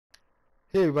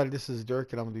Hey everybody, this is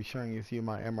Dirk and I'm going to be sharing with you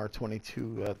my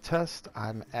MR22 test.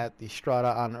 I'm at the Strata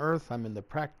on Earth. I'm in the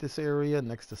practice area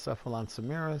next to Cephalon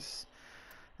Samiris,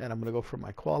 and I'm going to go for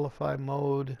my qualify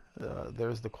mode.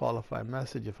 There's the qualify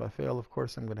message. If I fail, of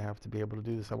course, I'm going to have to be able to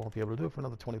do this. I won't be able to do it for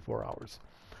another 24 hours.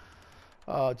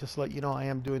 Just to let you know, I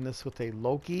am doing this with a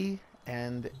Loki,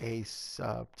 and a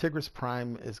Tigris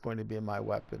Prime is going to be my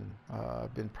weapon.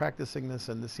 I've been practicing this,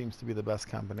 and this seems to be the best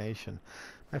combination.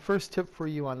 My first tip for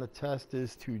you on the test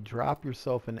is to drop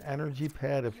yourself an energy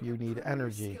pad if you need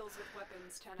energy.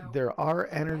 There are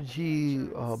energy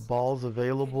balls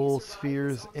available,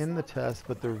 spheres in the test,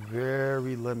 but they're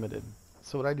very limited.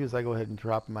 So what I do is I go ahead and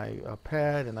drop my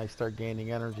pad and I start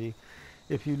gaining energy.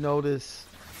 If you notice,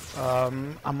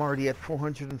 I'm already at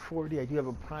 440. I do have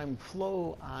a prime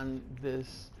flow on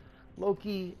this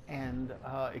Loki, and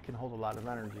it can hold a lot of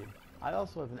energy. I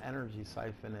also have an energy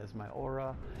siphon as my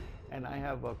aura, and I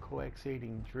have a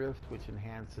coaxiating drift which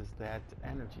enhances that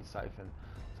energy siphon.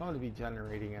 So I'm going to be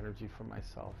generating energy for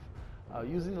myself.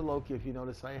 Using the Loki, if you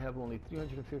notice, I have only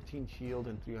 315 shield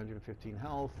and 315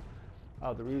 health.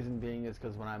 The reason being is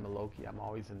because when I'm a Loki, I'm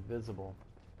always invisible.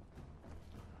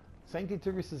 Sanctity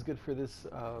Tigris is good for this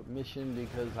mission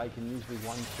because I can usually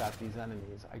one-shot these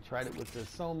enemies. I tried it with the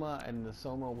Soma, and the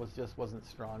Soma wasn't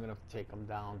strong enough to take them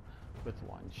down with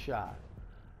one shot.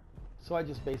 So I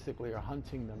just basically are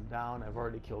hunting them down. I've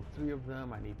already killed 3 of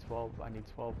them. I need 12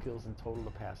 kills in total to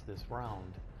pass this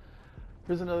round.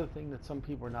 Here's another thing that some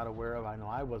people are not aware of. I know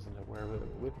I wasn't aware of it.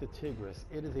 With the Tigris,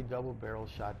 it is a double-barrel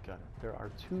shotgun. There are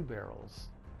 2 barrels.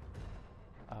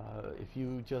 If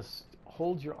you just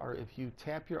if you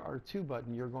tap your R2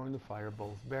 button, you're going to fire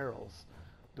both barrels.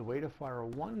 The way to fire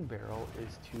one barrel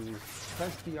is to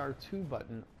press the R2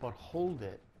 button, but hold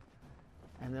it.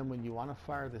 And then when you want to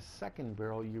fire the second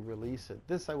barrel, you release it.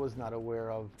 This I was not aware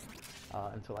of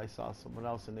until I saw someone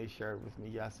else and they shared with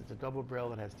me. Yes, it's a double barrel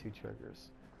that has 2 triggers.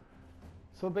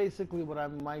 So basically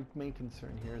my main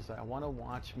concern here is that I want to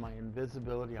watch my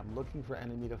invisibility. I'm looking for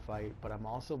enemy to fight, but I'm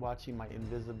also watching my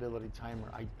invisibility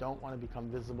timer. I don't want to become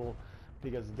visible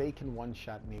because they can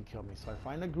one-shot me and kill me. So I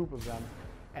find a group of them,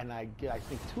 and I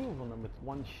think 2 of them with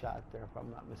 1 shot there, if I'm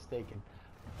not mistaken.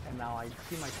 And now I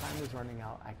see my time is running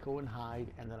out. I go and hide,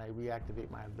 and then I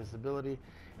reactivate my invisibility.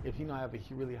 If you know I have a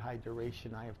really high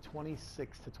duration, I have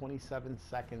 26 to 27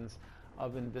 seconds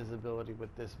of invisibility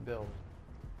with this build.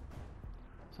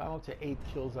 So I'm up to 8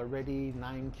 kills already,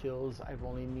 9 kills. I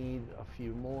only need a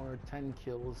few more, 10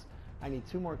 kills. I need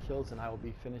 2 more kills and I will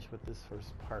be finished with this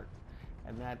first part.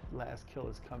 And that last kill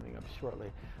is coming up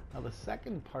shortly. Now the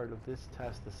second part of this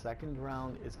test, the second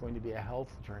round, is going to be a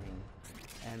health drain.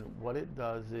 And what it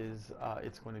does is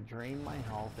it's going to drain my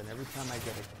health, and every time I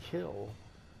get a kill,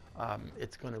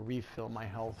 it's going to refill my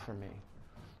health for me.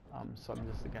 So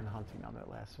I'm just again hunting on that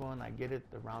last one. I get it,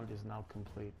 the round is now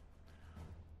complete.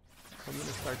 So I'm going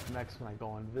to start the next one. I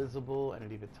go invisible, and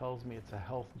it even tells me it's a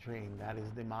health drain. That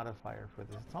is the modifier for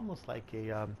this. It's almost like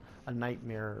a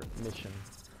nightmare mission.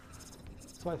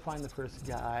 So I find the first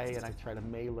guy, and I try to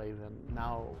melee them.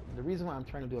 Now, the reason why I'm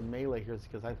trying to do a melee here is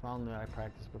because I found that I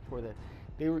practiced before that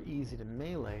they were easy to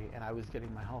melee, and I was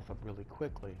getting my health up really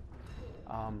quickly.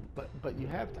 But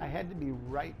I had to be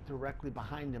right directly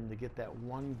behind him to get that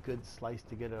one good slice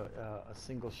to get a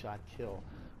single shot kill,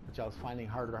 which I was finding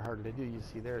harder and harder to do. You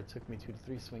see there, it took me 2 to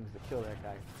 3 swings to kill that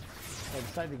guy. So I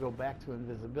decided to go back to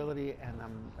invisibility, and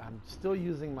I'm still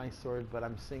using my sword, but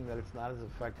I'm seeing that it's not as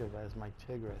effective as my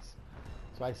Tigris.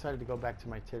 So I decided to go back to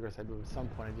my Tigris. At some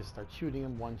point I just start shooting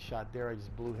him, 1 shot there, I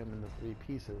just blew him into 3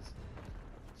 pieces.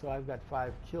 So I've got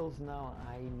 5 kills now.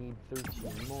 I need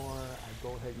 13 more. I go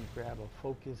ahead and grab a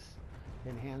focus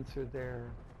enhancer there.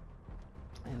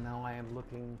 And now I am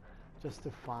looking just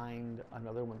to find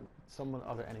another one,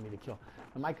 other enemy to kill.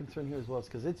 And my concern here as well is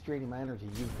because it's draining my energy.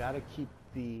 You've got to keep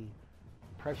the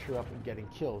pressure up and getting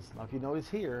kills. Now if you notice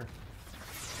here,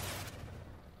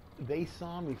 they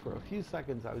saw me for a few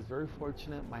seconds. I was very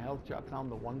fortunate. My health dropped down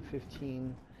to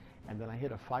 115, and then I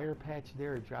hit a fire patch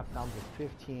there. It dropped down to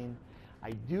 15.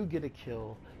 I do get a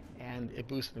kill, and it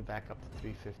boosts me back up to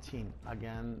 315.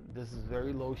 Again, this is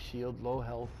very low shield, low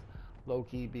health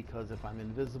Loki, because if I'm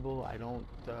invisible, I don't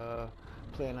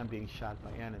plan on being shot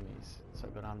by enemies. So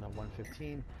I go down to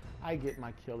 115. I get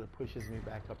my kill. It pushes me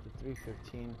back up to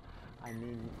 315. I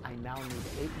now need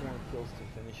 8 more kills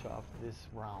to finish off this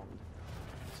round.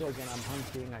 So again, I'm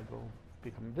hunting. I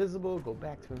become invisible, go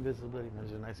back to invisibility, and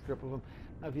there's a nice grip of them.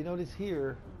 Now if you notice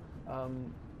here,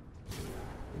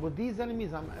 with these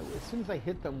enemies, as soon as I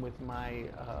hit them with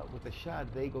a shot,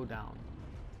 they go down.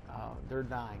 They're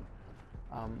dying.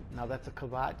 Now that's a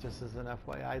Kavat, just as an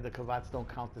FYI. The Kavats don't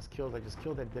count as kills. I just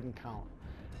killed that didn't count.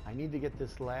 I need to get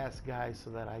this last guy so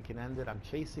that I can end it. I'm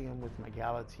chasing him with my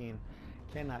Galatine.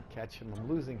 Cannot catch him. I'm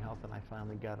losing health, and I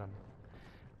finally got him.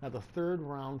 Now the third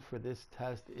round for this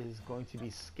test is going to be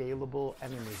scalable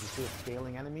enemies. You see it,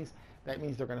 scaling enemies? That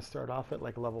means they're going to start off at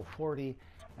like level 40,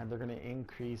 and they're going to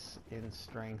increase in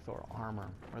strength or armor,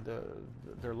 or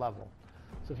their level.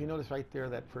 So if you notice right there,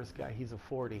 that first guy, he's a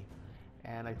 40.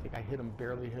 And I think I hit him,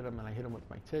 barely hit him, and I hit him with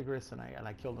my Tigris, and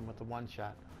I killed him with the one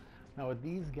shot. Now with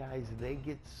these guys, they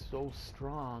get so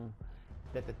strong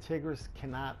that the Tigris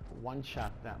cannot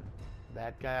one-shot them.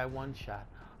 That guy I one-shot.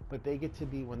 But they get to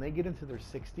be, when they get into their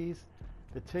 60s,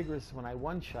 the Tigris, when I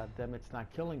one-shot them, it's not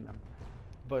killing them.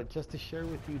 But just to share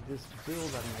with you this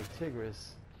build on my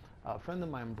Tigris, a friend of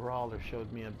mine, Brawler,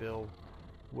 showed me a build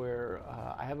where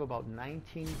I have about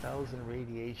 19,000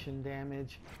 radiation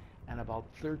damage and about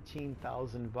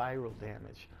 13,000 viral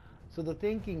damage. So the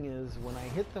thinking is, when I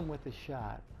hit them with a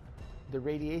shot, the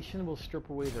radiation will strip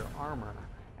away their armor,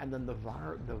 and then the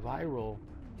viral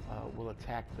will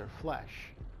attack their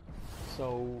flesh.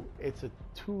 So it's a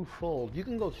twofold. You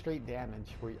can go straight damage,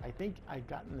 where I think I've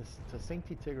gotten this to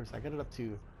Sancti Tigris, I got it up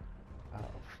to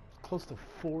close to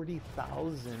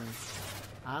 40,000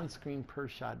 on-screen per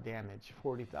shot damage,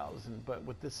 40,000. But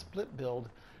with this split build,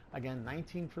 again,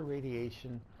 19 for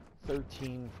radiation,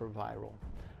 13 for viral.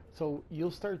 So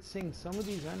you'll start seeing some of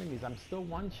these enemies, I'm still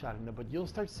one-shotting them, but you'll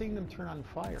start seeing them turn on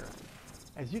fire.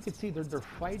 As you can see, they're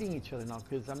fighting each other now,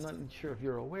 because I'm not sure if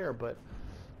you're aware, but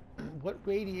what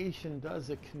radiation does,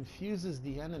 it confuses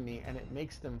the enemy and it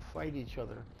makes them fight each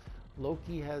other.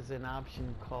 Loki has an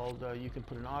option called, you can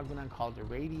put an augment on, called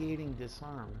Irradiating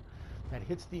Disarm, that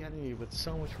hits the enemy with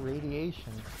so much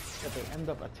radiation that they end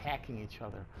up attacking each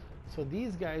other. So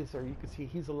these guys are, you can see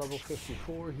he's a level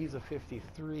 54, he's a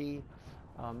 53,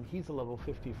 he's a level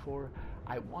 54.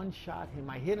 I one-shot him,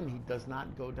 I hit him, he does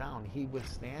not go down. He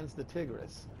withstands the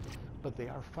Tigris. But they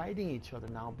are fighting each other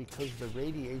now because the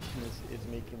radiation is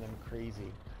making them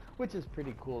crazy, which is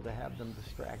pretty cool to have them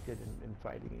distracted and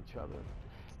fighting each other.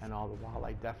 And all the while,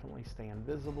 I definitely stay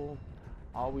invisible,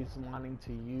 always wanting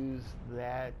to use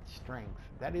that strength.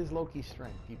 That is Loki's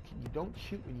strength. You don't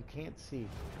shoot when you can't see.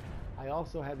 I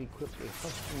also have equipped a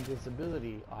Hush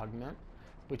Invisibility augment,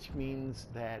 which means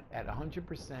that at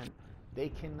 100%, they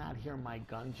cannot hear my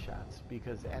gunshots,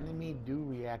 because enemy do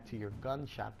react to your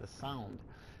gunshot, the sound.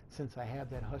 Since I have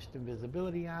that hushed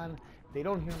invisibility on, they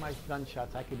don't hear my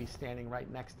gunshots. I could be standing right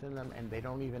next to them and they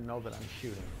don't even know that I'm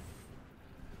shooting.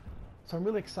 So I'm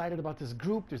really excited about this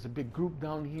group. There's a big group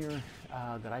down here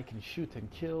that I can shoot and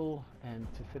kill. And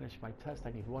to finish my test,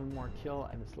 I need one more kill,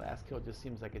 and this last kill just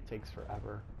seems like it takes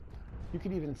forever. You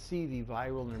can even see the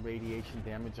viral and radiation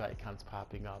damage icons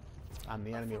popping up on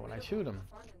the enemy when I shoot them.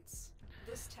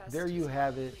 There you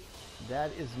have it.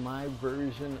 That is my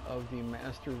version of the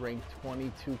Master Rank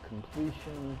 22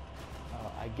 completion.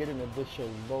 I get an additional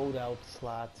loadout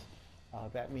slot.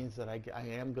 That means that I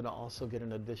am going to also get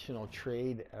an additional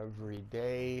trade every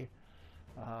day.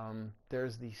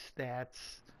 There's the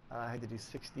stats. I had to do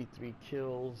 63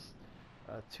 kills,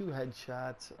 2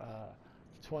 headshots,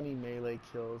 20 melee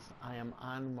kills. I am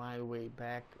on my way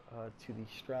back to the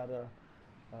Strata.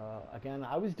 Again,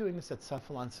 I was doing this at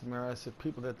Cephalon Samaris. If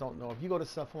people that don't know, if you go to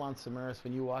Cephalon Samaris,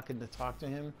 when you walk in to talk to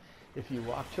him, if you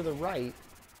walk to the right,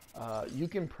 you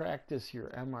can practice your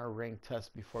MR rank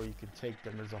test before you can take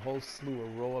them. There's a whole slew,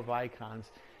 a row of icons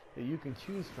that you can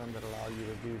choose from that allow you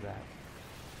to do that.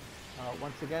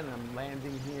 Once again, I'm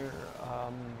landing here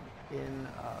in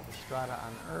the Strata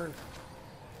on Earth,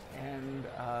 and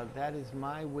that is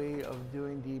my way of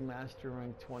doing the Master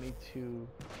Rank 22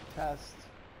 test.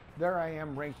 There I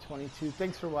am, rank 22.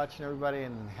 Thanks for watching, everybody,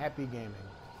 and happy gaming.